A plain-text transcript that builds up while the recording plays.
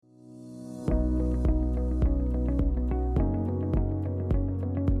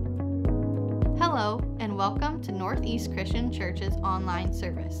welcome to Northeast Christian Church's online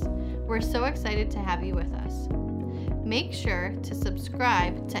service. We're so excited to have you with us. Make sure to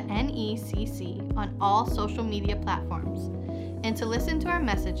subscribe to NECC on all social media platforms. And to listen to our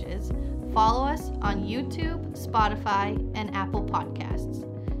messages, follow us on YouTube, Spotify, and Apple Podcasts.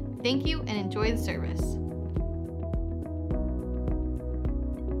 Thank you and enjoy the service.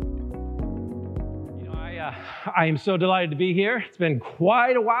 I am so delighted to be here. It's been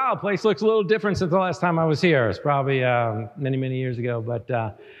quite a while. The place looks a little different since the last time I was here. It's probably many years ago. But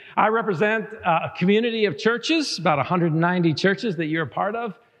I represent a community of churches, about 190 churches that you're a part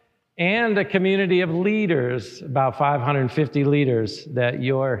of, and a community of leaders, about 550 leaders that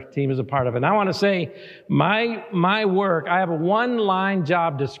your team is a part of. And I want to say my work, I have a one-line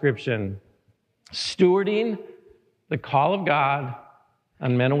job description: stewarding the call of God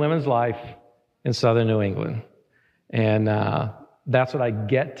on men and women's life in Southern New England. And that's what I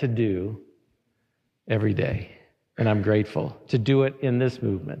get to do every day. And I'm grateful to do it in this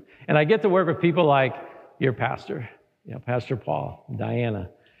movement. And I get to work with people like your pastor, Pastor Paul, Diana.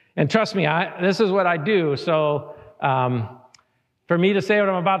 And trust me, this is what I do. So for me to say what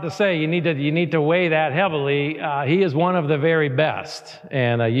I'm about to say, you need to weigh that heavily. He is one of the very best.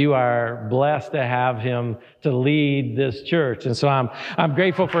 And you are blessed to have him to lead this church. And so I'm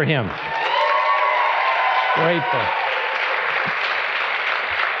grateful for him. Grateful.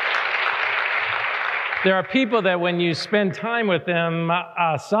 There are people that when you spend time with them,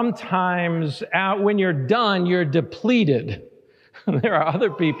 sometimes when you're done, you're depleted. There are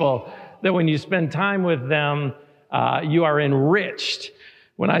other people that when you spend time with them, you are enriched.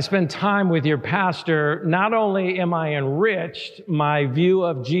 When I spend time with your pastor, not only am I enriched, my view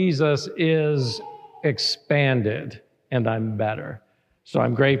of Jesus is expanded, and I'm better. So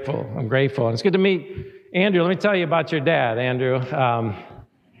I'm grateful. And it's good to meet Andrew. Let me tell you about your dad, Andrew.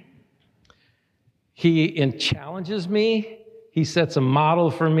 He challenges me. He sets a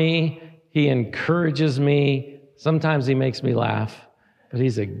model for me. He encourages me. Sometimes he makes me laugh, but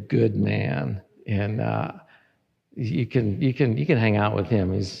he's a good man, and you can hang out with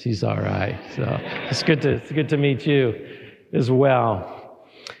him. He's all right. So it's good to meet you as well.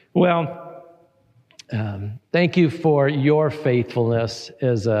 Well. Thank you for your faithfulness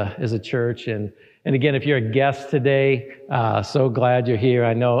as a church, and again, if you're a guest today, so glad you're here.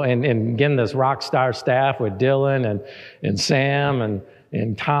 I know, and again, this rock star staff with Dylan and Sam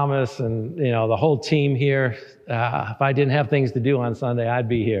and Thomas and the whole team here. If I didn't have things to do on Sunday, I'd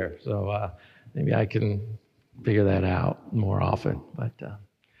be here. So maybe I can figure that out more often. But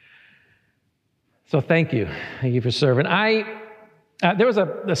so thank you for serving. There was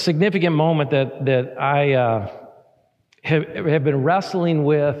a significant moment that I have been wrestling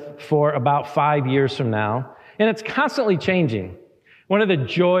with for about 5 years from now, and it's constantly changing. One of the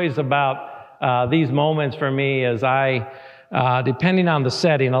joys about these moments for me is depending on the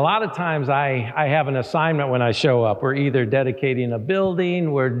setting, a lot of times I have an assignment when I show up. We're either dedicating a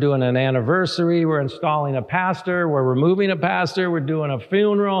building, we're doing an anniversary, we're installing a pastor, we're removing a pastor, we're doing a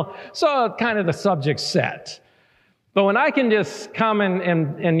funeral, so kind of the subject's set. But when I can just come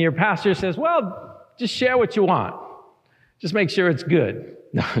and your pastor says, well, just share what you want. Just make sure it's good.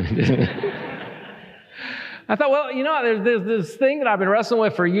 No. I thought, well, there's this thing that I've been wrestling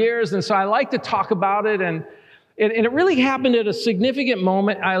with for years, and so I like to talk about it. And it really happened at a significant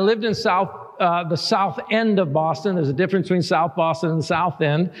moment. I lived in the south end of Boston. There's a difference between South Boston and the South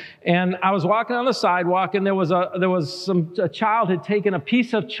End. And I was walking on the sidewalk, and there was a child had taken a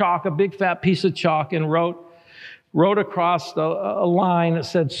piece of chalk, a big fat piece of chalk, and wrote across a line that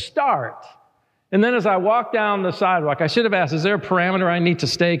said, "Start." And then as I walked down the sidewalk, I should have asked, is there a parameter I need to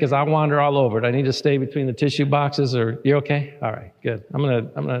stay? Because I wander all over. Do I need to stay between the tissue boxes, or you okay? All right, good. I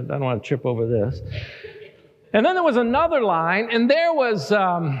don't want to trip over this. And then there was another line, and there was,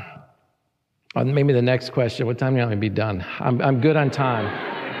 maybe the next question. What time do you want me to be done? I'm good on time.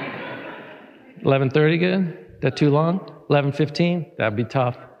 11:30 good? Is that too long? 11:15? That'd be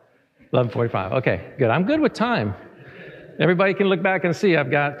tough. 11:45. Okay, good. I'm good with time. Everybody can look back and see all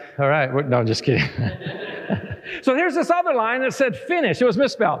right. No, I'm just kidding. So here's this other line that said finish. It was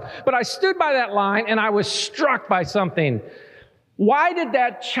misspelled. But I stood by that line and I was struck by something. Why did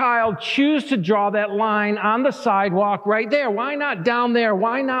that child choose to draw that line on the sidewalk right there? Why not down there?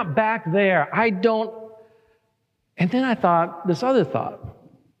 Why not back there? And then I thought, this other thought.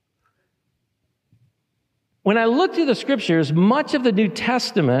 When I looked through the scriptures, much of the New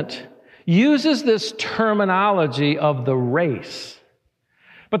Testament uses this terminology of the race.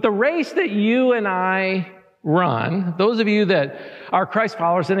 But the race that you and I run. Those of you that are Christ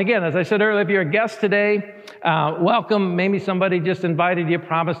followers, and again, as I said earlier, if you're a guest today, welcome. Maybe somebody just invited you,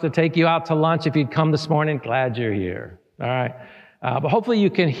 promised to take you out to lunch. If you'd come this morning, glad you're here. All right. But hopefully you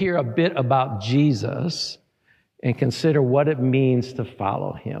can hear a bit about Jesus and consider what it means to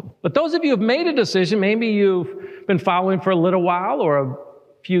follow him. But those of you who have made a decision, maybe you've been following for a little while or a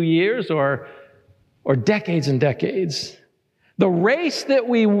few years or decades and decades. The race that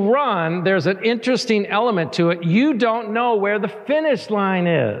we run, there's an interesting element to it. You don't know where the finish line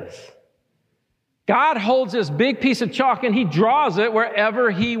is. God holds this big piece of chalk and he draws it wherever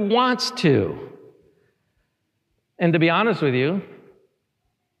he wants to. And to be honest with you,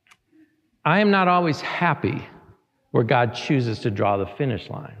 I am not always happy where God chooses to draw the finish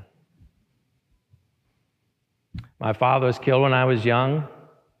line. My father was killed when I was young.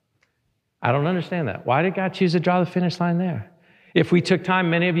 I don't understand that. Why did God choose to draw the finish line there? If we took time,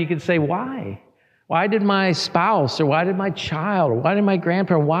 many of you could say, why? Why did my spouse, or why did my child, or why did my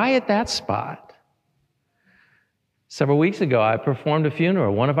grandparent, why at that spot? Several weeks ago, I performed a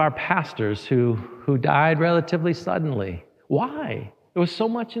funeral, one of our pastors who died relatively suddenly. Why? There was so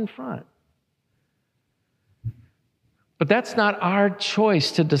much in front. But that's not our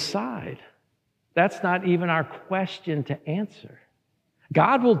choice to decide. That's not even our question to answer.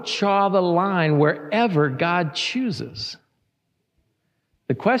 God will draw the line wherever God chooses.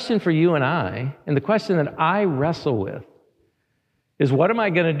 The question for you and I, and the question that I wrestle with, is what am I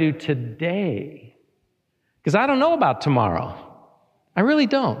going to do today? Because I don't know about tomorrow. I really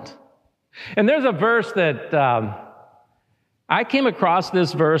don't. And there's a verse that I came across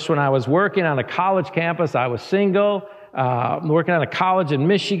this verse when I was working on a college campus. I was single, working on a college in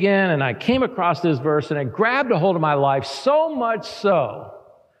Michigan, and I came across this verse, and it grabbed a hold of my life so much so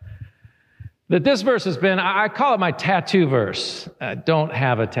that this verse has been, I call it my tattoo verse. I don't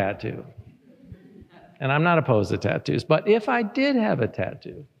have a tattoo. And I'm not opposed to tattoos. But if I did have a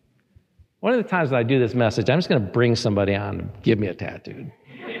tattoo, one of the times that I do this message, I'm just going to bring somebody on to give me a tattoo.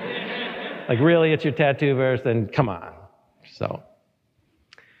 Like, really, it's your tattoo verse? Then come on. So,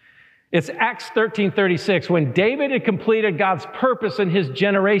 it's Acts 13:36. When David had completed God's purpose in his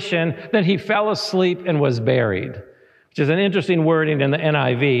generation, then he fell asleep and was buried. Which is an interesting wording in the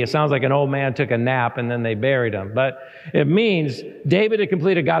NIV. It sounds like an old man took a nap and then they buried him. But it means David had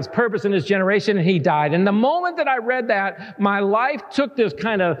completed God's purpose in his generation and he died. And the moment that I read that, my life took this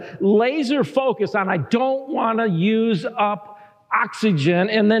kind of laser focus on I don't want to use up oxygen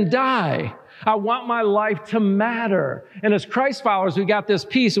and then die. I want my life to matter. And as Christ followers, we got this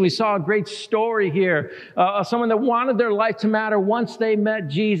piece, and we saw a great story here. Someone that wanted their life to matter. Once they met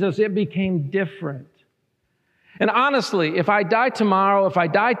Jesus, it became different. And honestly, if I die tomorrow, if I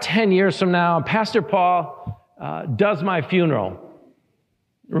die 10 years from now, and Pastor Paul does my funeral,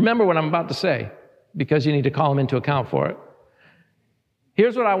 remember what I'm about to say, because you need to call him into account for it.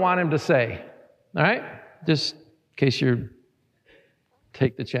 Here's what I want him to say, all right? Just in case you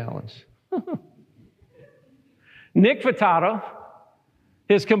take the challenge. Nick Furtado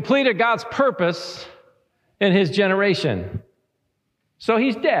has completed God's purpose in his generation. So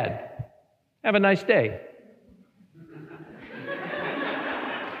he's dead. Have a nice day.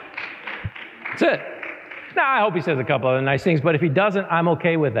 That's it. Now, I hope he says a couple other nice things, but if he doesn't, I'm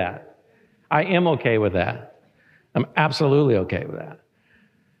okay with that. I am okay with that. I'm absolutely okay with that.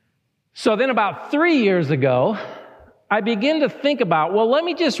 So then about 3 years ago, I begin to think about, well, let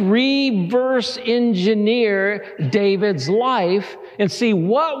me just reverse engineer David's life and see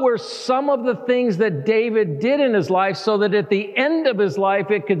what were some of the things that David did in his life so that at the end of his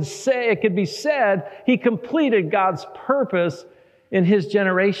life it could be said he completed God's purpose in his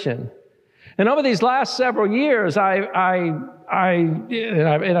generation. And over these last several years, I've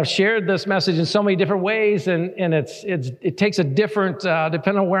shared this message in so many different ways, and it takes a different,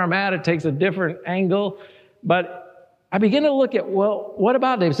 depending on where I'm at, it takes a different angle. But I begin to look at, well, what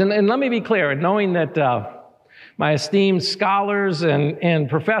about David? And let me be clear, knowing that my esteemed scholars and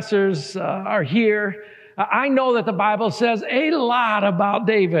professors are here, I know that the Bible says a lot about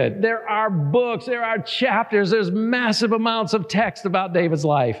David. There are books, there are chapters, there's massive amounts of text about David's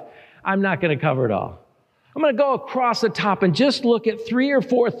life. I'm not going to cover it all. I'm going to go across the top and just look at 3 or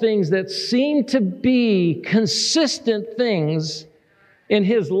 4 things that seem to be consistent things in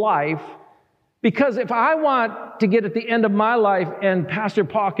his life. Because if I want to get at the end of my life and Pastor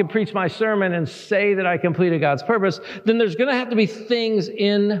Paul can preach my sermon and say that I completed God's purpose, then there's going to have to be things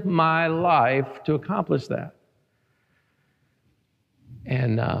in my life to accomplish that.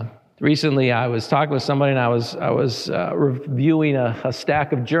 And recently I was talking with somebody and I was reviewing a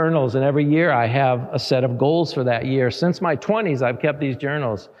stack of journals, and every year I have a set of goals for that year. Since my 20s, I've kept these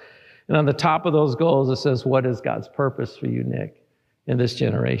journals. And on the top of those goals, it says, what is God's purpose for you, Nick, in this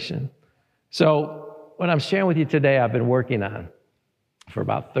generation? So what I'm sharing with you today, I've been working on for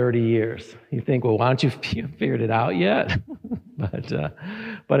about 30 years. You think, well, why don't you figured it out yet?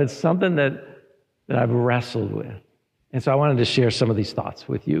 But it's something that I've wrestled with. And so I wanted to share some of these thoughts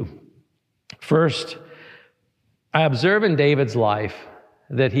with you. First, I observe in David's life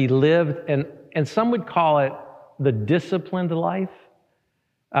that he lived, and some would call it the disciplined life.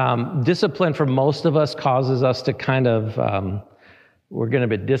 Discipline for most of us causes us to kind of, we're going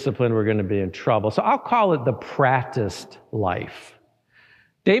to be disciplined, we're going to be in trouble. So I'll call it the practiced life.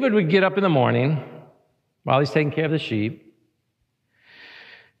 David would get up in the morning while he's taking care of the sheep,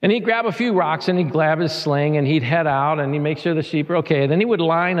 and he'd grab a few rocks and he'd grab his sling and he'd head out and he'd make sure the sheep are okay. And then he would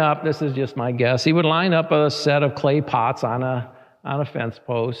line up, this is just my guess, he would line up a set of clay pots on a fence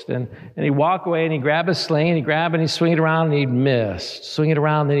post, and he'd walk away and he'd grab his sling and he'd grab it and he'd swing it around and he'd miss. Swing it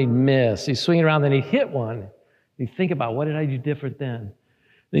around, then he'd miss. He'd swing it around, then he'd hit one. He'd think about, what did I do different then?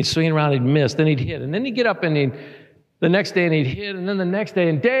 Then he'd swing it around, he'd miss, then he'd hit. And then he'd get up and the next day and he'd hit, and then the next day,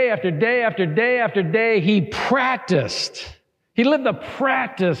 and day after day after day after day, he practiced. He lived a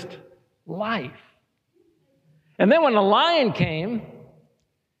practiced life. And then when the lion came,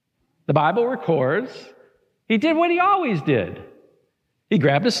 the Bible records, he did what he always did. He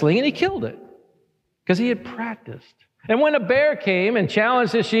grabbed a sling and he killed it because he had practiced. And when a bear came and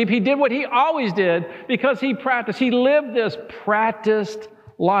challenged his sheep, he did what he always did because he practiced. He lived this practiced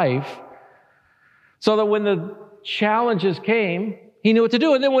life so that when the challenges came, he knew what to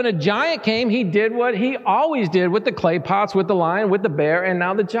do. And then when a giant came, he did what he always did with the clay pots, with the lion, with the bear, and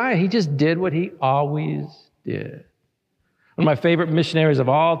now the giant. He just did what he always did. One of my favorite missionaries of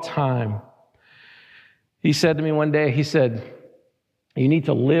all time, he said to me one day, he said, you need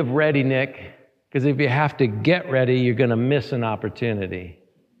to live ready, Nick, because if you have to get ready, you're going to miss an opportunity.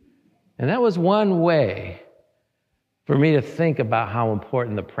 And that was one way for me to think about how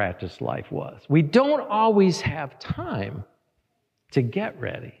important the practice life was. We don't always have time to get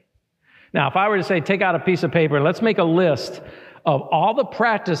ready. Now, if I were to say, take out a piece of paper, let's make a list of all the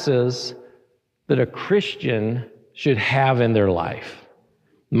practices that a Christian should have in their life.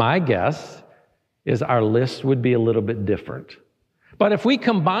 My guess is our list would be a little bit different. But if we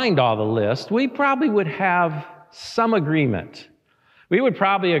combined all the lists, we probably would have some agreement. We would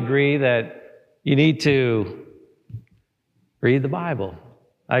probably agree that you need to read the Bible.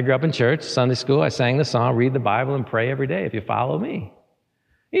 I grew up in church, Sunday school. I sang the song, read the Bible and pray every day if you follow me.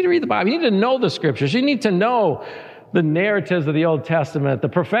 You need to read the Bible. You need to know the scriptures. You need to know the narratives of the Old Testament, the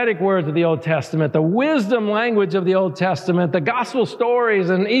prophetic words of the Old Testament, the wisdom language of the Old Testament, the gospel stories,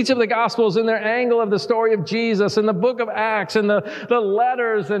 and each of the gospels in their angle of the story of Jesus, and the book of Acts, and the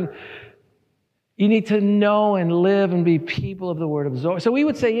letters. And you need to know and live and be people of the word of Zoe. So we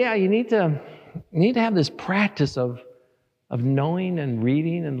would say, yeah, you need to have this practice of knowing and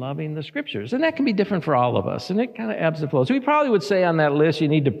reading and loving the scriptures. And that can be different for all of us, and it kind of ebbs and flows. So we probably would say on that list, you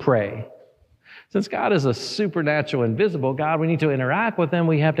need to pray. Since God is a supernatural, invisible God, we need to interact with him.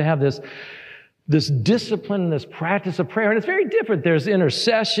 We have to have this discipline, this practice of prayer. And it's very different. There's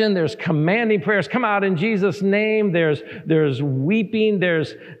intercession, there's commanding prayers, come out in Jesus' name. There's weeping,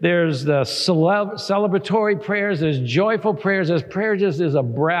 there's the celebratory prayers, there's joyful prayers, there's prayer just is a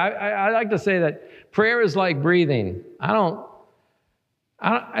breath. I like to say that prayer is like breathing.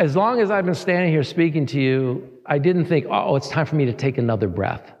 As long as I've been standing here speaking to you, I didn't think, it's time for me to take another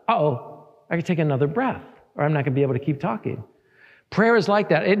breath. I can take another breath, or I'm not going to be able to keep talking. Prayer is like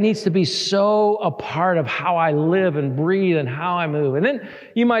that. It needs to be so a part of how I live and breathe and how I move. And then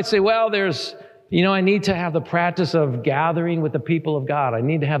you might say, well, I need to have the practice of gathering with the people of God. I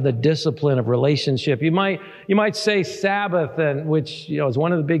need to have the discipline of relationship. You might say Sabbath, which is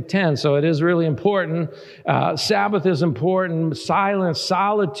one of the big 10, so it is really important. Sabbath is important. Silence,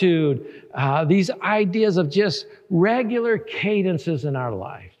 solitude, these ideas of just regular cadences in our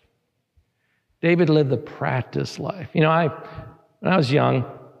life. David lived the practice life. When I was young,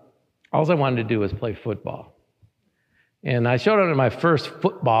 all I wanted to do was play football. And I showed up at my first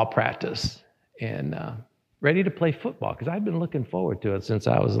football practice and ready to play football because I'd been looking forward to it since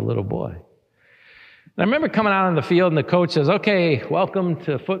I was a little boy. And I remember coming out on the field and the coach says, okay, welcome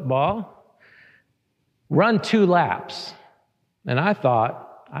to football. Run 2 laps. And I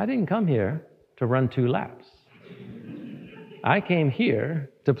thought, I didn't come here to run 2 laps. I came here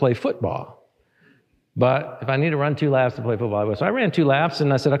to play football. But if I need to run 2 laps to play football, I will. So I ran 2 laps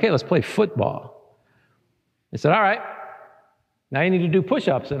and I said, okay, let's play football. They said, all right, now you need to do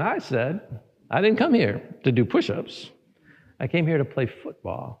push-ups. And I said, I didn't come here to do push-ups. I came here to play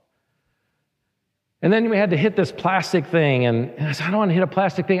football. And then we had to hit this plastic thing, and I said, I don't want to hit a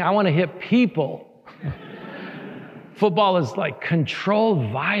plastic thing. I want to hit people. Football is like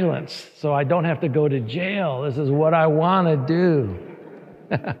controlled violence, so I don't have to go to jail. This is what I want to do.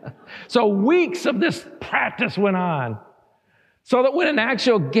 So weeks of this practice went on, so that when an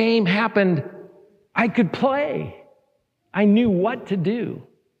actual game happened, I could play. I knew what to do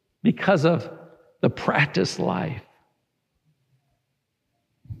because of the practice life.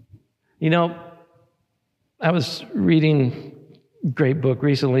 You know, I was reading a great book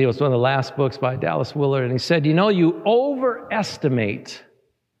recently. It was one of the last books by Dallas Willard, and he said, you know, you overestimate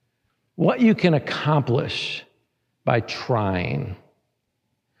what you can accomplish by trying,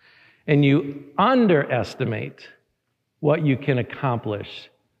 and you underestimate what you can accomplish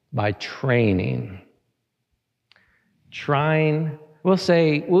by training. Trying, we'll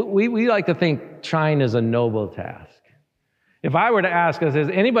say, we like to think trying is a noble task. If I were to ask us, is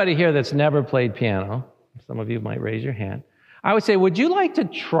anybody here that's never played piano? Some of you might raise your hand. I would say, would you like to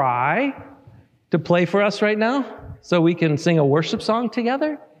try to play for us right now so we can sing a worship song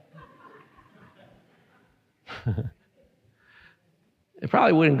together? It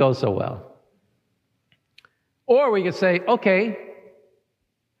probably wouldn't go so well. Or we could say, okay,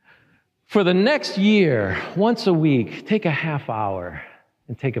 for the next year, once a week, take a half hour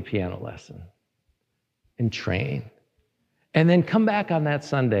and take a piano lesson and train. And then come back on that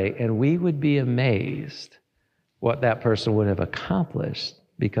Sunday, and we would be amazed what that person would have accomplished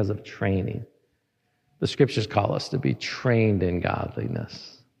because of training. The scriptures call us to be trained in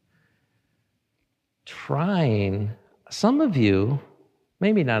godliness. Trying, some of you,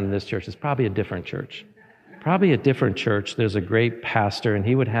 maybe not in this church, it's probably a different church. Probably a different church, there's a great pastor, and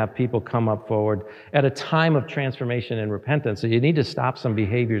he would have people come up forward at a time of transformation and repentance. So you need to stop some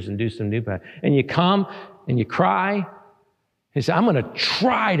behaviors and do some new behavior. And you come and you cry. He said, I'm going to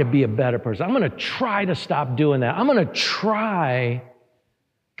try to be a better person. I'm going to try to stop doing that. I'm going to try,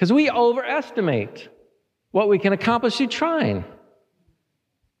 because we overestimate what we can accomplish through trying.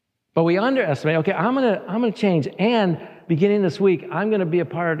 But we underestimate, okay, I'm going to change. And beginning this week, I'm going to be a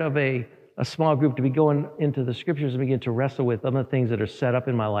part of a small group to be going into the scriptures and begin to wrestle with other things that are set up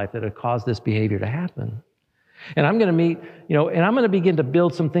in my life that have caused this behavior to happen. And I'm going to meet, and I'm going to begin to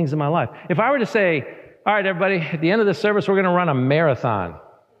build some things in my life. If I were to say, all right, everybody, at the end of the service, we're going to run a marathon.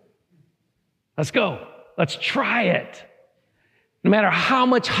 Let's go. Let's try it. No matter how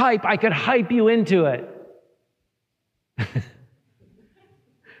much hype I could hype you into it,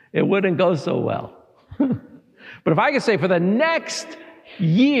 it wouldn't go so well. But if I could say for the next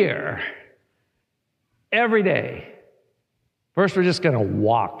year, every day, first we're just going to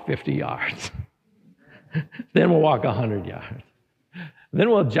walk 50 yards. Then we'll walk 100 yards. Then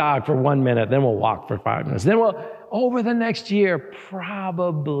we'll jog for 1 minute. Then we'll walk for 5 minutes. Then over the next year,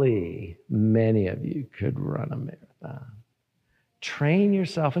 probably many of you could run a marathon. Train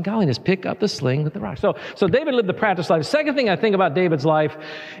yourself in godliness. Pick up the sling with the rock. So David lived the practice life. The second thing I think about David's life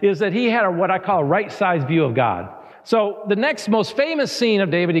is that he had what I call a right-sized view of God. So the next most famous scene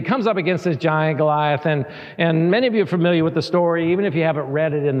of David, he comes up against this giant Goliath, and many of you are familiar with the story, even if you haven't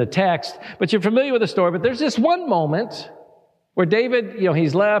read it in the text, but you're familiar with the story. But there's this one moment where David,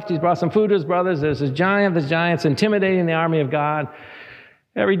 he's left, he's brought some food to his brothers, there's this giant's intimidating the army of God.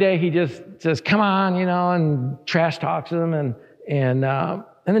 Every day he just says, come on, and trash talks them, and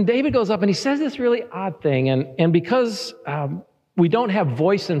then David goes up and he says this really odd thing, and because we don't have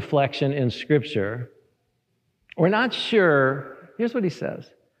voice inflection in Scripture, we're not sure. Here's what he says.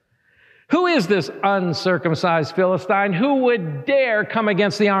 Who is this uncircumcised Philistine who would dare come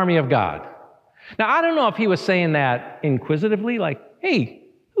against the army of God? Now, I don't know if he was saying that inquisitively, like, hey,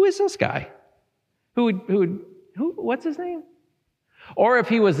 who is this guy? What's his name? Or if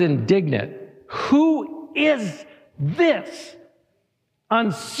he was indignant. Who is this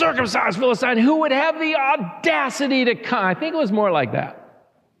uncircumcised Philistine who would have the audacity to come? I think it was more like that.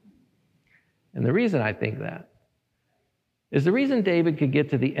 And the reason I think that is the reason David could get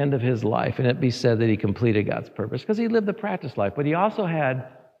to the end of his life and it be said that he completed God's purpose, because he lived the practice life, but he also had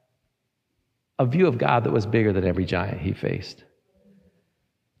a view of God that was bigger than every giant he faced.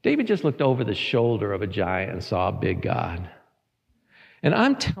 David just looked over the shoulder of a giant and saw a big God. And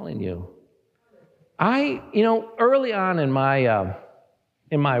I'm telling you, early on in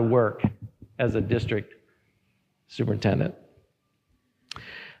my work as a district superintendent,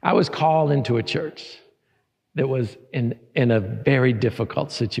 I was called into a church that was in a very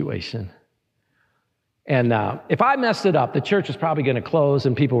difficult situation. And if I messed it up, the church was probably going to close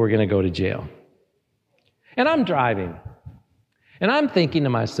and people were going to go to jail. And I'm driving, and I'm thinking to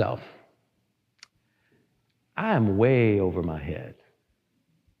myself, I am way over my head.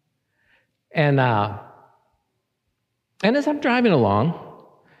 And as I'm driving along,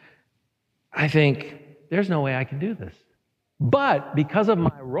 I think, there's no way I can do this. But because of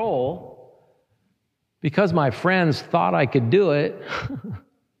my role, because my friends thought I could do it,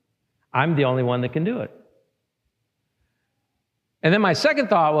 I'm the only one that can do it. And then my second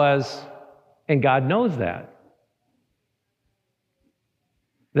thought was, and God knows that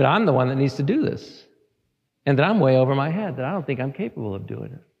I'm the one that needs to do this, and that I'm way over my head, that I don't think I'm capable of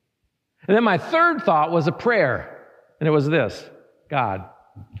doing it. And then my third thought was a prayer, and it was this: God,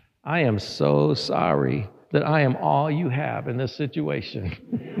 I am so sorry that I am all you have in this situation.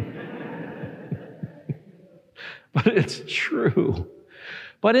 But it's true.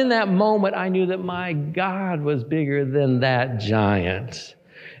 But in that moment, I knew that my God was bigger than that giant.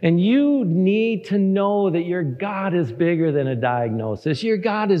 And you need to know that your God is bigger than a diagnosis. Your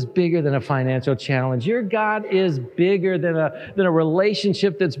God is bigger than a financial challenge. Your God is bigger than a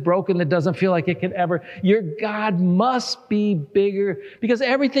relationship that's broken that doesn't feel like it can ever. Your God must be bigger, because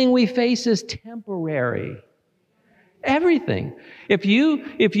everything we face is temporary. Everything. If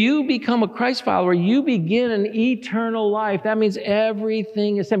you become a Christ follower, you begin an eternal life. That means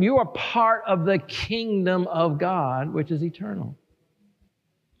everything is temporary. You are part of the kingdom of God, which is eternal.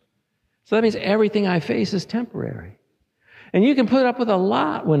 So that means everything I face is temporary. And you can put up with a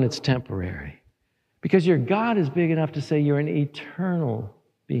lot when it's temporary, because your God is big enough to say you're an eternal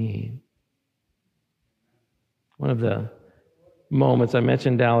being. One of the moments I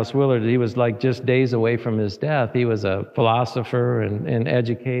mentioned Dallas Willard, he was like just days away from his death. He was a philosopher and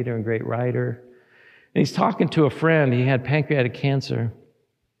educator and great writer. And he's talking to a friend. He had pancreatic cancer.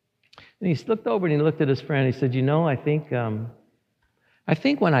 And he looked over and he looked at his friend. He said, I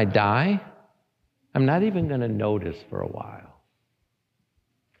think when I die, I'm not even going to notice for a while.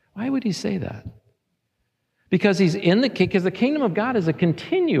 Why would he say that? Because because the kingdom of God is a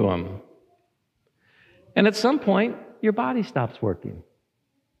continuum. And at some point, your body stops working.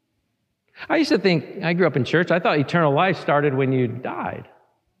 I used to think, I grew up in church, I thought eternal life started when you died.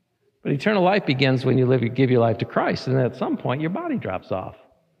 But eternal life begins when you give your life to Christ. And then at some point, your body drops off.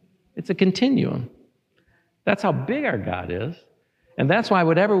 It's a continuum. That's how big our God is. And that's why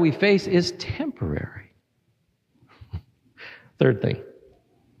whatever we face is temporary. Third thing.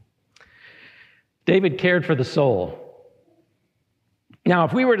 David cared for the soul. Now,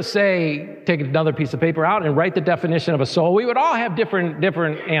 if we were to take another piece of paper out and write the definition of a soul, we would all have different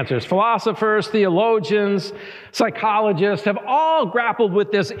answers. Philosophers, theologians, psychologists have all grappled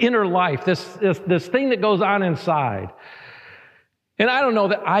with this inner life, this thing that goes on inside. And I don't know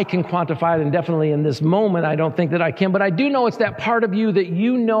that I can quantify it, and definitely in this moment, I don't think that I can, but I do know it's that part of you that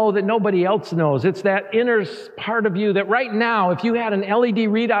you know that nobody else knows. It's that inner part of you that right now, if you had an LED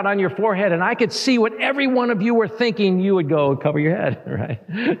readout on your forehead and I could see what every one of you were thinking, you would go cover your head, right?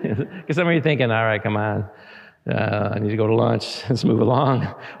 Because some of you are thinking, all right, come on. I need to go to lunch. Let's move along.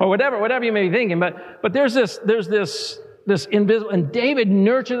 Or whatever you may be thinking. But there's this invisible, and David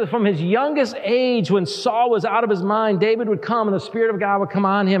nurtured it from his youngest age. When Saul was out of his mind, David would come and the Spirit of God would come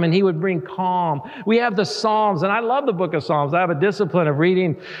on him and he would bring calm. We have the Psalms, and I love the book of Psalms. I have a discipline of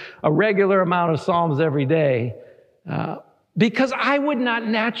reading a regular amount of Psalms every day because I would not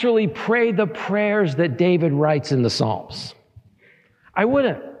naturally pray the prayers that David writes in the Psalms. I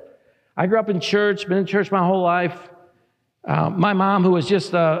wouldn't. I grew up in church, been in church my whole life. My mom, who was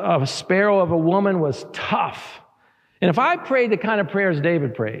just a sparrow of a woman, was tough. And if I prayed the kind of prayers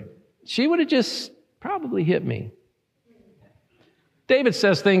David prayed, she would have just probably hit me. David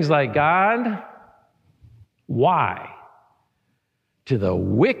says things like, God, why do the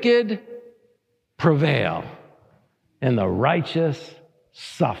wicked prevail and the righteous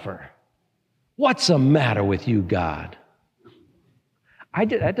suffer? What's the matter with you, God?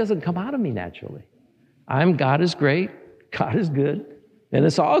 That doesn't come out of me naturally. God is great, God is good, and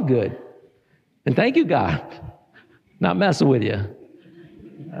it's all good. And thank you, God. Not messing with you.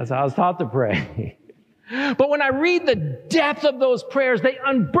 That's how I was taught to pray. But when I read the depth of those prayers, they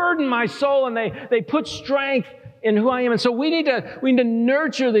unburden my soul and they put strength in who I am. And so we need to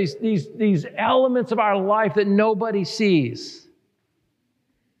nurture these elements of our life that nobody sees.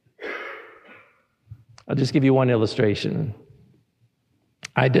 I'll just give you one illustration.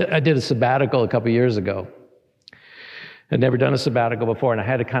 I did a sabbatical a couple years ago. I'd never done a sabbatical before, and I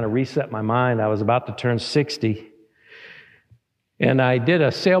had to kind of reset my mind. I was about to turn 60. And I did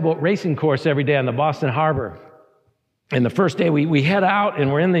a sailboat racing course every day on the Boston Harbor. And the first day we head out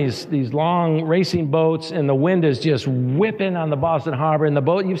and we're in these long racing boats, and the wind is just whipping on the Boston Harbor. And the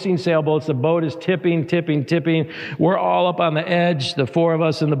boat, you've seen sailboats, the boat is tipping. We're all up on the edge, the four of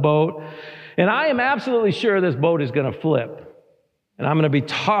us in the boat. And I am absolutely sure this boat is going to flip. and I'm going to be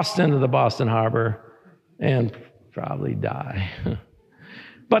tossed into the Boston Harbor and probably die.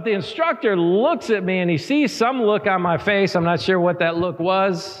 But the instructor looks at me and he sees some look on my face. I'm not sure what that look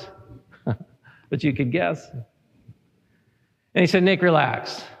was, but you could guess. And he said, Nick,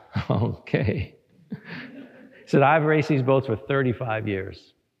 relax. Okay. He said, I've raced these boats for 35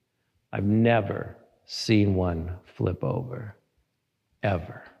 years. I've never seen one flip over,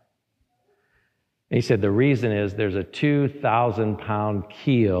 ever. And he said, the reason is there's a 2,000-pound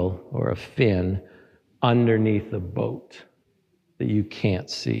keel or a fin underneath the boat that you can't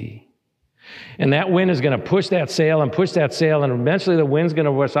see. And that wind is going to push that sail, and eventually the wind's going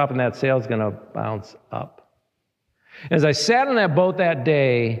to rush up and that sail's going to bounce up. As I sat on that boat that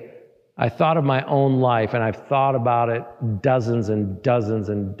day, I thought of my own life, and I've thought about it dozens and dozens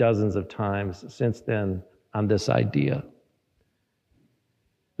and dozens of times since then on this idea.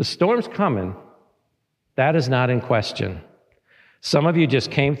 The storm's coming. That is not in question. Some of you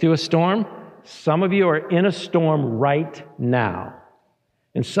just came through a storm. Some of you are in a storm right now.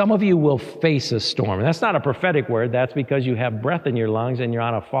 And some of you will face a storm. And that's not a prophetic word. That's because you have breath in your lungs and you're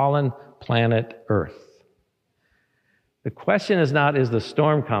on a fallen planet Earth. The question is not, is the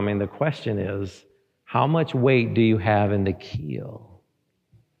storm coming? The question is, how much weight do you have in the keel?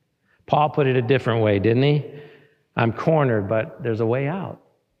 Paul put it a different way, didn't he? I'm cornered, but there's a way out.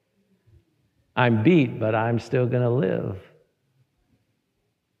 I'm beat, but I'm still going to live.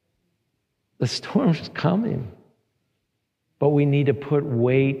 The storm's coming, but we need to put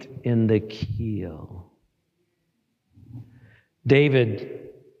weight in the keel. David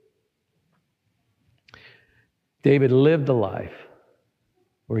lived a life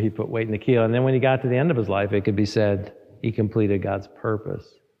where he put weight in the keel, and then when he got to the end of his life, it could be said he completed God's purpose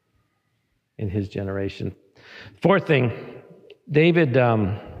in his generation. Fourth thing, David,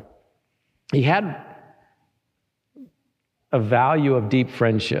 he had a value of deep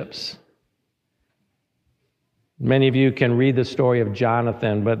friendships. Many of you can read the story of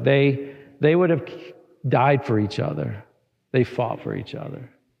Jonathan, but they would have died for each other. They fought for each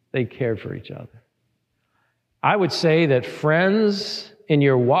other. They cared for each other. I would say that friends in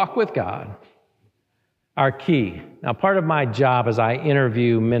your walk with God are key. Now, part of my job is I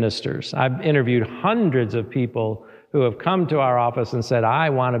interview ministers. I've interviewed hundreds of people who have come to our office and said, I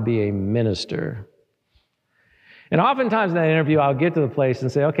want to be a minister. And oftentimes in that interview, I'll get to the place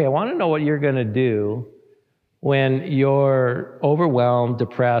and say, okay, I want to know what you're going to do when you're overwhelmed,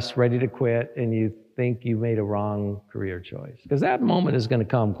 depressed, ready to quit, and you think you made a wrong career choice. Because that moment is going to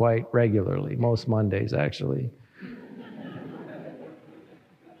come quite regularly, most Mondays, actually.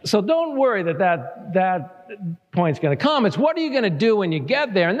 So don't worry that point's going to come. It's what are you going to do when you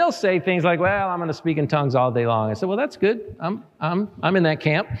get there? And they'll say things like, well, I'm going to speak in tongues all day long. I said, well, that's good. I'm in that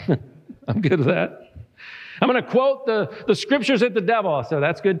camp. I'm good with that. I'm going to quote the scriptures at the devil. So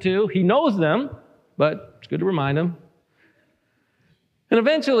that's good too. He knows them, but it's good to remind him. And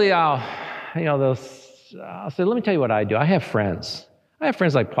eventually I'll say, let me tell you what I do. I have friends. I have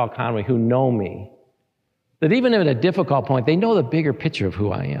friends like Paul Conway who know me, that even at a difficult point, they know the bigger picture of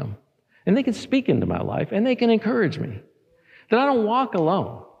who I am. And they can speak into my life, and they can encourage me, that I don't walk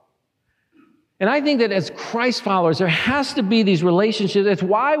alone. And I think that as Christ followers, there has to be these relationships. It's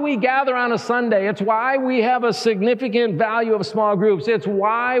why we gather on a Sunday. It's why we have a significant value of small groups. It's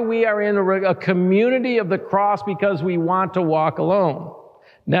why we are in a community of the cross, because we want to walk alone.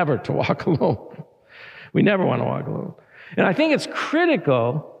 Never to walk alone. We never want to walk alone. And I think it's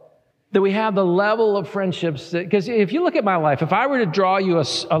critical that we have the level of friendships, because if you look at my life, if I were to draw you a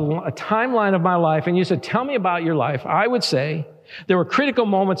timeline of my life and you said, tell me about your life, I would say there were critical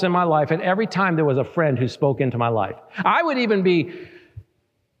moments in my life, and every time there was a friend who spoke into my life. I would even be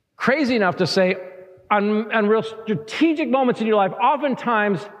crazy enough to say on real strategic moments in your life,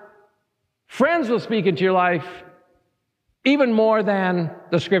 oftentimes friends will speak into your life even more than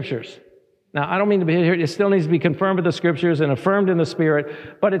the scriptures. Now, I don't mean to be here. It still needs to be confirmed with the scriptures and affirmed in the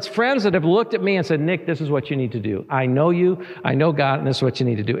Spirit. But it's friends that have looked at me and said, Nick, this is what you need to do. I know you. I know God, and this is what you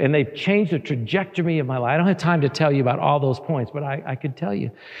need to do. And they've changed the trajectory of my life. I don't have time to tell you about all those points, but I could tell you.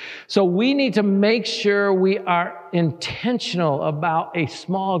 So we need to make sure we are intentional about a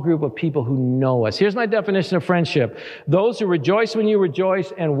small group of people who know us. Here's my definition of friendship. Those who rejoice when you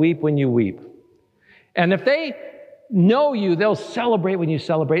rejoice and weep when you weep. And if they know you, they'll celebrate when you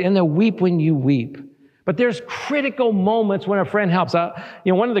celebrate, and they'll weep when you weep. But there's critical moments when a friend helps out.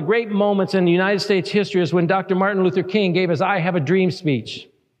 One of the great moments in the United States history is when Dr. Martin Luther King gave his I Have a Dream speech.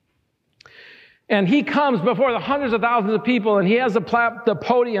 And he comes before the hundreds of thousands of people, and he has the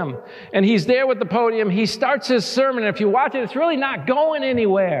podium, and he's there with the podium. He starts his sermon, and if you watch it, it's really not going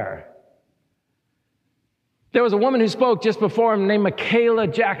anywhere. There was a woman who spoke just before him named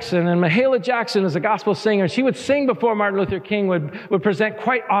Mahalia Jackson, and Mahalia Jackson is a gospel singer. She would sing before Martin Luther King would present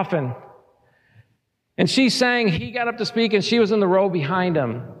quite often. And she sang, he got up to speak, and she was in the row behind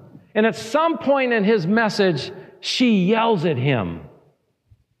him. And at some point in his message, she yells at him,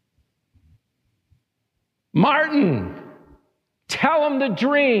 "Martin, tell him the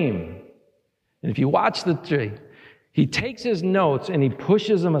dream." And if you watch the dream, he takes his notes and he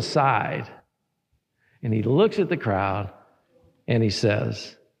pushes them aside. And he looks at the crowd and he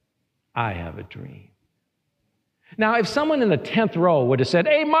says, "I have a dream." Now, if someone in the 10th row would have said,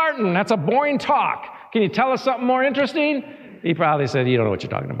 "Hey, Martin, that's a boring talk. Can you tell us something more interesting?" He probably said, "You don't know what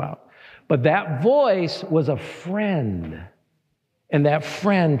you're talking about." But that voice was a friend. And that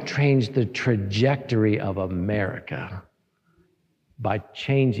friend changed the trajectory of America by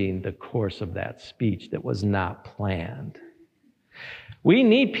changing the course of that speech that was not planned. We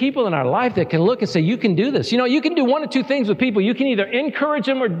need people in our life that can look and say, "You can do this." You know, you can do one of two things with people. You can either encourage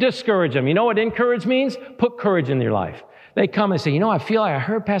them or discourage them. You know what encourage means? Put courage in your life. They come and say, "You know, I feel like I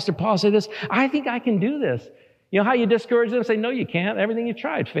heard Pastor Paul say this. I think I can do this." You know how you discourage them? Say, "No, you can't. Everything you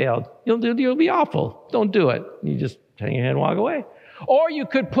tried failed. You'll be awful. Don't do it." You just hang your head and walk away. Or you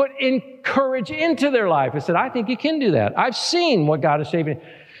could put courage into their life and said, "I think you can do that. I've seen what God is shaping."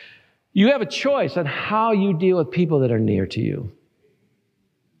 You have a choice on how you deal with people that are near to you.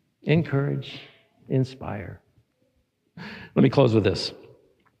 Encourage, inspire. Let me close with this.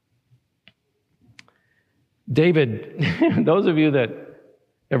 David, those of you that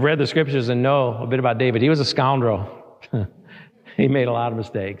have read the scriptures and know a bit about David, he was a scoundrel. He made a lot of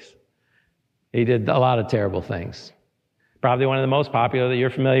mistakes. He did a lot of terrible things. Probably one of the most popular that you're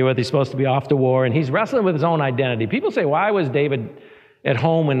familiar with. He's supposed to be off to war, and he's wrestling with his own identity. People say, why was David at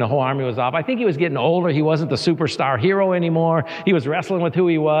home when the whole army was off? I think he was getting older. He wasn't the superstar hero anymore. He was wrestling with who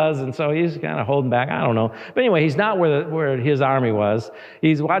he was, and so he's kind of holding back. I don't know. But anyway, he's not where his army was.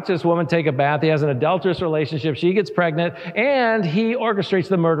 He's watched this woman take a bath. He has an adulterous relationship. She gets pregnant, and he orchestrates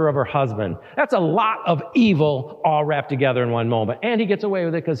the murder of her husband. That's a lot of evil all wrapped together in one moment. And he gets away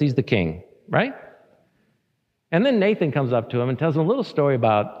with it because he's the king, right? And then Nathan comes up to him and tells him a little story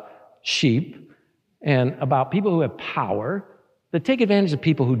about sheep and about people who have power that take advantage of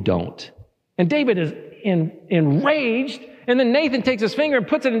people who don't. And David is enraged, and then Nathan takes his finger and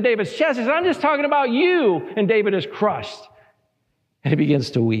puts it in David's chest. He says, "I'm just talking about you." And David is crushed. And he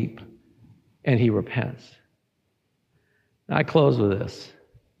begins to weep, and he repents. Now, I close with this.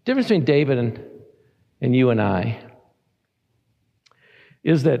 The difference between David and you and I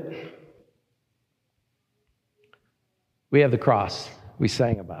is that we have the cross. We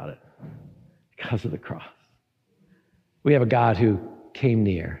sang about it because of the cross. We have a God who came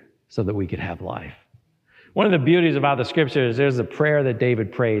near so that we could have life. One of the beauties about the scripture is there's a prayer that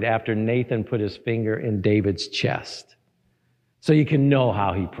David prayed after Nathan put his finger in David's chest. So you can know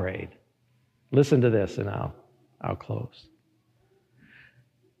how he prayed. Listen to this and I'll close.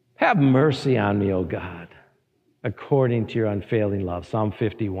 "Have mercy on me, O God, according to your unfailing love." Psalm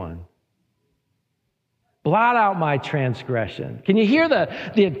 51. "Blot out my transgression." Can you hear the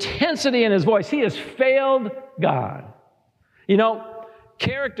intensity in his voice? He has failed God. You know,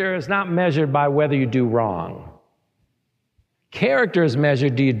 character is not measured by whether you do wrong. Character is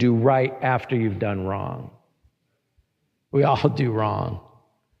measured, do you do right after you've done wrong? We all do wrong.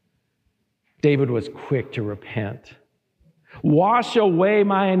 David was quick to repent. "Wash away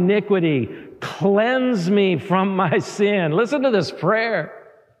my iniquity. Cleanse me from my sin." Listen to this prayer.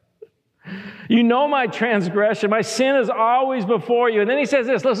 "You know my transgression. My sin is always before you." And then he says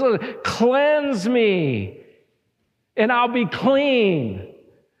this, listen, "Cleanse me, and I'll be clean."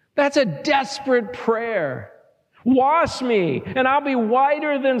 That's a desperate prayer. "Wash me, and I'll be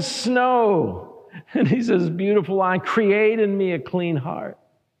whiter than snow." And he says, beautiful line, "Create in me a clean heart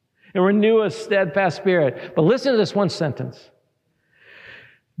and renew a steadfast spirit." But listen to this one sentence.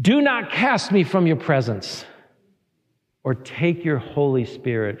 "Do not cast me from your presence or take your Holy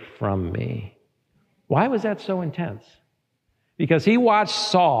Spirit from me." Why was that so intense? Because he watched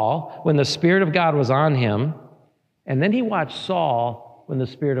Saul when the Spirit of God was on him, and then he watched Saul when the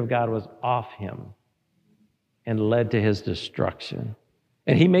Spirit of God was off him and led to his destruction.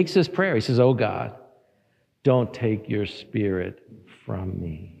 And he makes this prayer. He says, "Oh God, don't take your Spirit from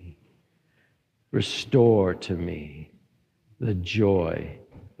me. Restore to me the joy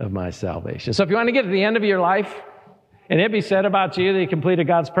of my salvation." So if you want to get to the end of your life, and it be said about you that you completed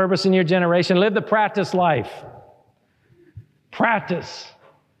God's purpose in your generation, live the practice life. Practice.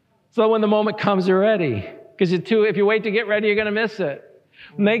 So when the moment comes, you're ready. Because if you wait to get ready, you're going to miss it.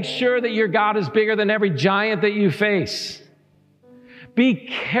 Make sure that your God is bigger than every giant that you face. Be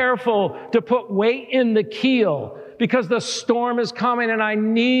careful to put weight in the keel because the storm is coming and I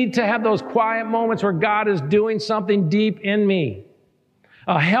need to have those quiet moments where God is doing something deep in me.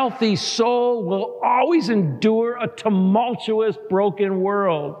 A healthy soul will always endure a tumultuous, broken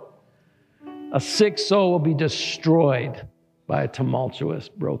world. A sick soul will be destroyed by a tumultuous,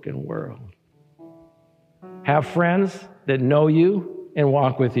 broken world. Have friends that know you and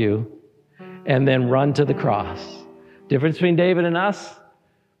walk with you, and then run to the cross. Difference between David and us,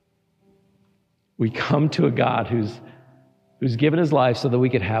 we come to a God who's given his life so that we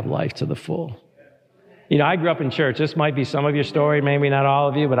could have life to the full. You know, I grew up in church. This might be some of your story, maybe not all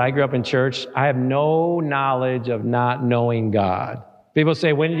of you, but I grew up in church. I have no knowledge of not knowing God. People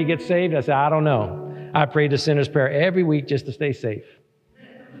say, when did you get saved? I say, I don't know. I prayed the sinner's prayer every week just to stay safe.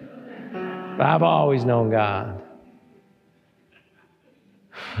 But I've always known God.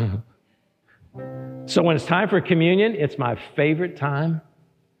 So when it's time for communion, it's my favorite time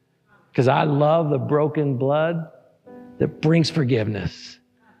because I love the broken blood that brings forgiveness.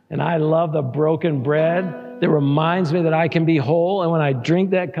 And I love the broken bread that reminds me that I can be whole. And when I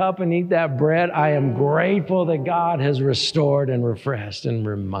drink that cup and eat that bread, I am grateful that God has restored and refreshed and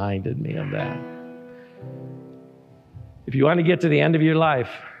reminded me of that. If you want to get to the end of your life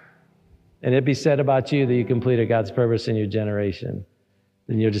and it be said about you that you completed God's purpose in your generation,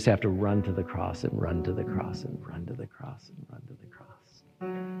 then you'll just have to run to the cross and run to the cross and run to the cross and run to the cross.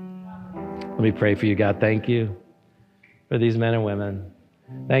 Let me pray for you, God. Thank you for these men and women.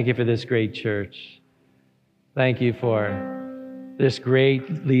 Thank you for this great church. Thank you for this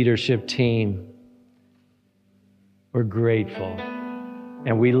great leadership team. We're grateful.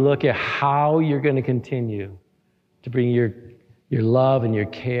 And we look at how you're going to continue to bring your love and your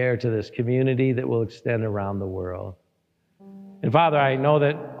care to this community that will extend around the world. And Father, I know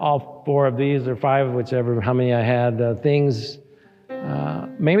that all 4 of these or 5, whichever, how many I had,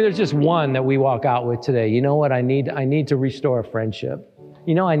 maybe there's just one that we walk out with today. You know what? I need to restore a friendship.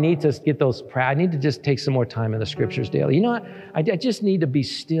 You know, I need to get I need to just take some more time in the scriptures daily. You know what? I just need to be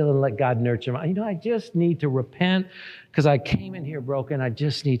still and let God nurture me. You know, I just need to repent because I came in here broken. I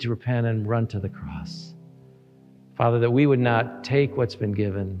just need to repent and run to the cross. Father, that we would not take what's been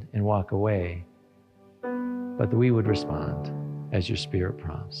given and walk away, but that we would respond as your Spirit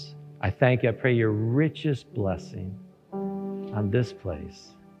prompts. I thank you. I pray your richest blessing on this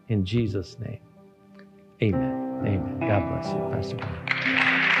place. In Jesus' name, amen. Amen. God bless you, Pastor Paul.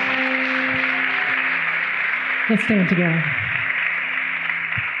 Let's stand together.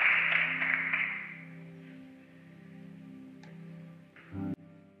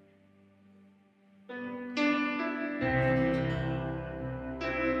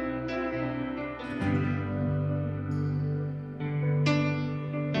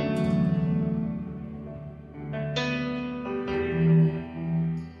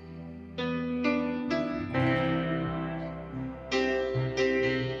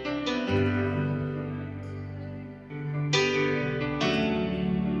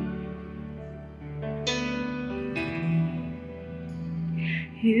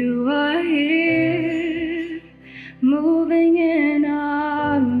 You are here, moving in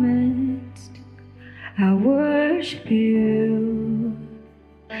our midst. I worship you.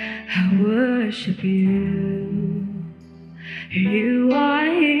 I worship you. You are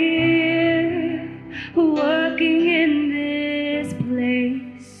here, working in this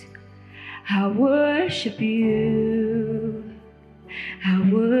place. I worship you. I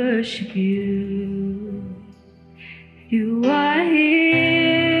worship you. You are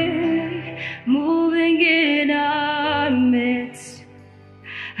here, moving in our midst.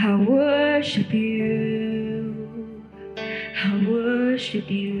 I worship you. I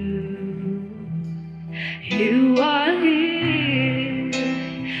worship you. You are here,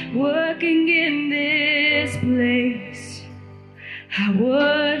 working in this place. I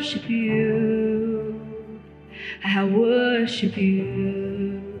worship you. I worship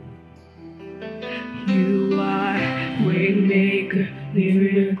you. You are Waymaker,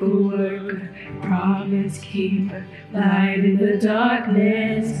 miracle worker, promise keeper, light in the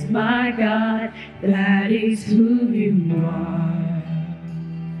darkness. My God, that is who you are.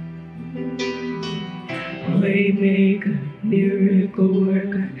 Waymaker, miracle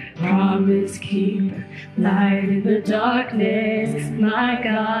worker, promise keeper, light in the darkness. My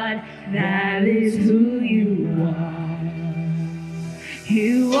God, that is who you are.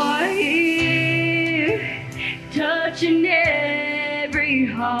 You are here, touching every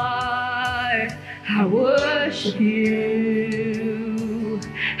heart. I worship you.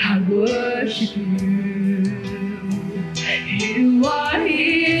 I worship you. You are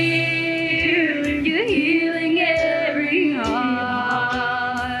here, and you're healing every heart.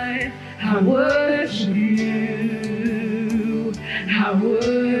 worship you. I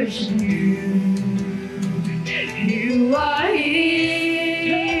worship you. You are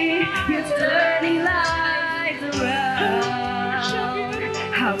here. You're turning lives around.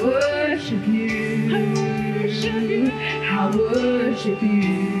 I worship you. I worship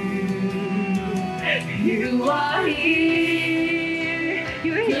you. You are here.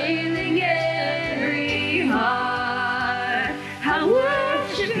 You're healing every heart. I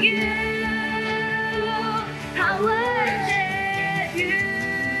worship you. I worship you.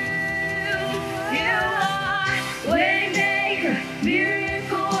 You are waymaker,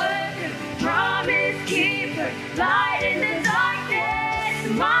 miracle worker, promise keeper, light in the darkness.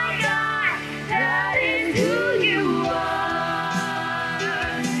 My God, that is who you are.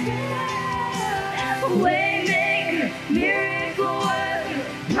 Waymaker, miracle worker,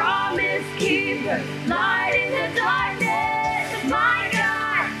 promise keeper, light in the darkness. My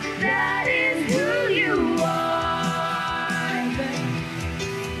God, that is who you are.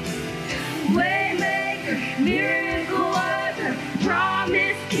 Waymaker, miracle worker,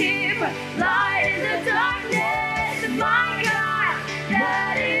 promise keeper, light in the darkness. My God,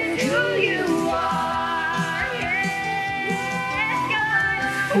 that is who you are. Yes, God.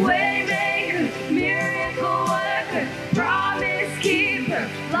 Waymaker, miracle worker, promise keeper,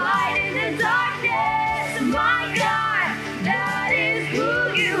 light in the darkness. My God, that is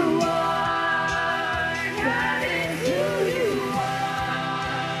who you are. That is who you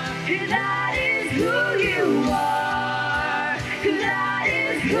are. That is who you are. That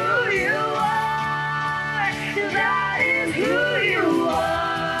is who you are. That is who you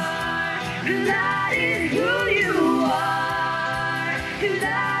are. That is who you are.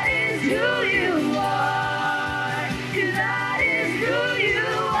 That is who you are. That is who you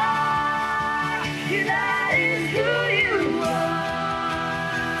are. That is who you are.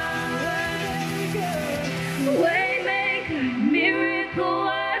 Waymaker, miracle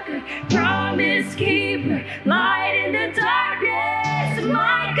worker, promise keeper, light in the darkness.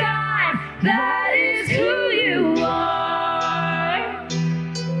 My God, that is who you are.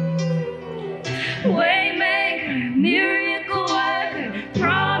 Waymaker, miracle worker,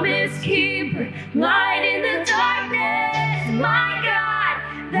 promise keeper, light in the darkness. My God,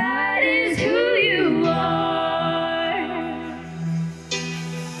 that is who you are.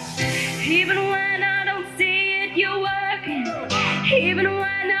 Even when I don't see it, you're working. Even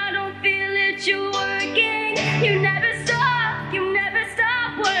when I don't feel it, you're working. You never stop, you never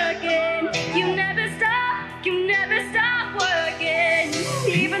stop working. You never stop, you never stop working.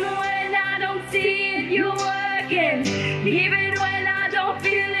 Even when I don't see it, you're working. Even when I don't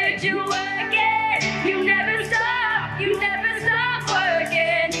feel it, you're working. You never stop, you never stop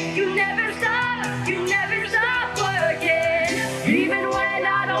working. You never stop, you never stop working. Even when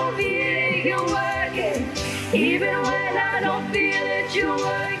I don't feel it, you're working. Even when I don't feel it, you're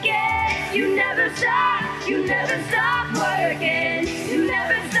working. You never stop, you never stop working. You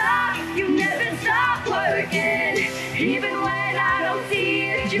never stop, you never stop working. Even when I don't see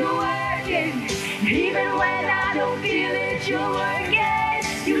it, you're working. Even when I don't feel it, you're working.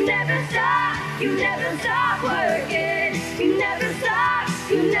 You never stop, you never stop working. You never stop,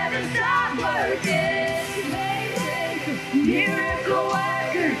 you never stop working. Miracle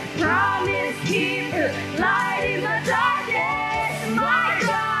worker, promise keeper, light in the darkness. My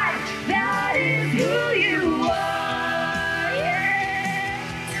God, that is who you are. Yeah.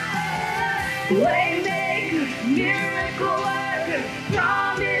 Waymaker, miracle worker,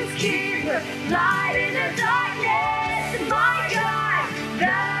 promise keeper, light in the darkness. My God,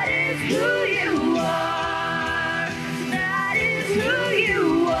 that is who you are. That is who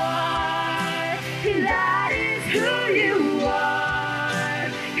you are. That is who you are.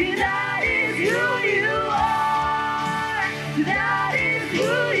 That is who you are. That is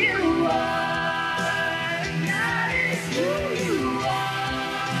who you are. That is who you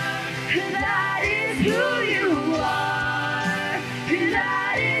are. That is who you are.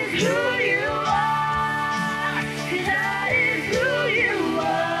 That is who you are. That is who you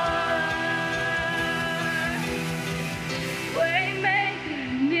are. Waymaker,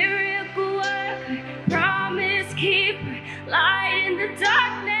 miracle worker, promise keeper, light in the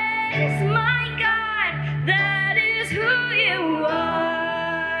darkness. My God, that is who you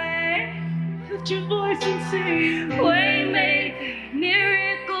are. Lift your voice and sing. Waymaker,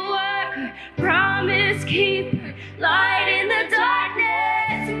 miracle worker, promise keeper, light in the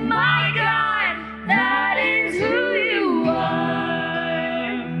darkness. My God, that is who you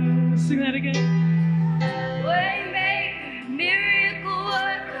are. Sing that again. Waymaker, miracle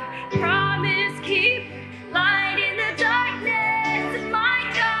worker, promise keeper, light in the darkness. My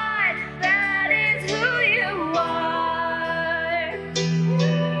God, that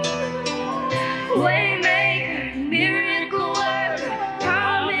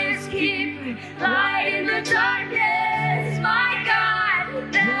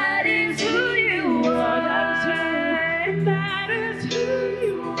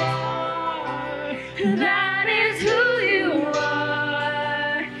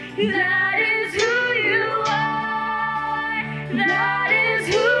That is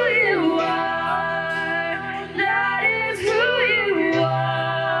who you are. That is who you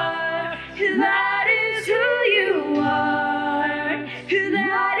are. That is who you are.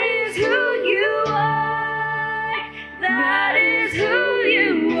 That is who you are. That is who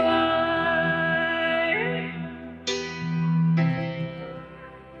you are. That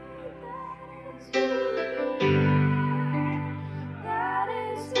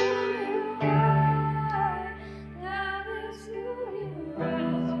is who you are. That is who you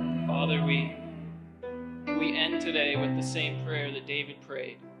are. Father, we end today with the same prayer that David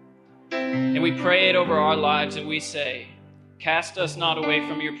prayed. And we pray it over our lives, and we say, cast us not away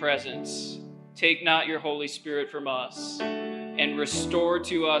from your presence. Take not your Holy Spirit from us, and restore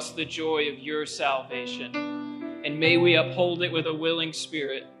to us the joy of your salvation. And may we uphold it with a willing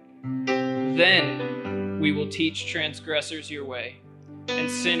spirit. Then we will teach transgressors your way, and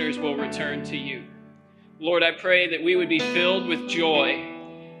sinners will return to you. Lord, I pray that we would be filled with joy,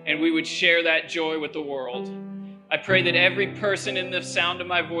 and we would share that joy with the world. I pray that every person in the sound of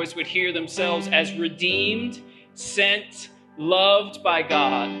my voice would hear themselves as redeemed, sent, loved by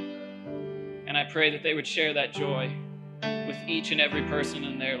God. And I pray that they would share that joy with each and every person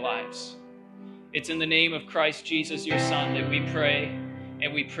in their lives. It's in the name of Christ Jesus, your Son, that we pray,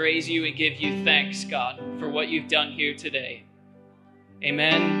 and we praise you and give you thanks, God, for what you've done here today.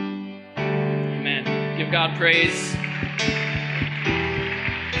 Amen. Amen. Give God praise.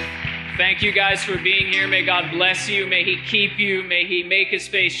 Thank you guys for being here. May God bless you. May he keep you. May he make his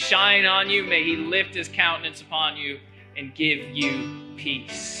face shine on you. May he lift his countenance upon you and give you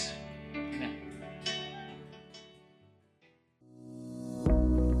peace. Amen.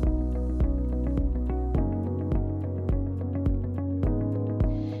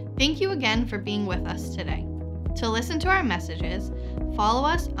 Thank you again for being with us today. To listen to our messages, follow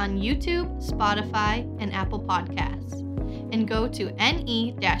us on YouTube, Spotify, and Apple Podcasts, and go to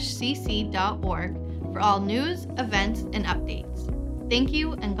ne-cc.org for all news, events, and updates. Thank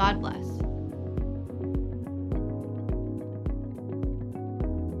you, and God bless.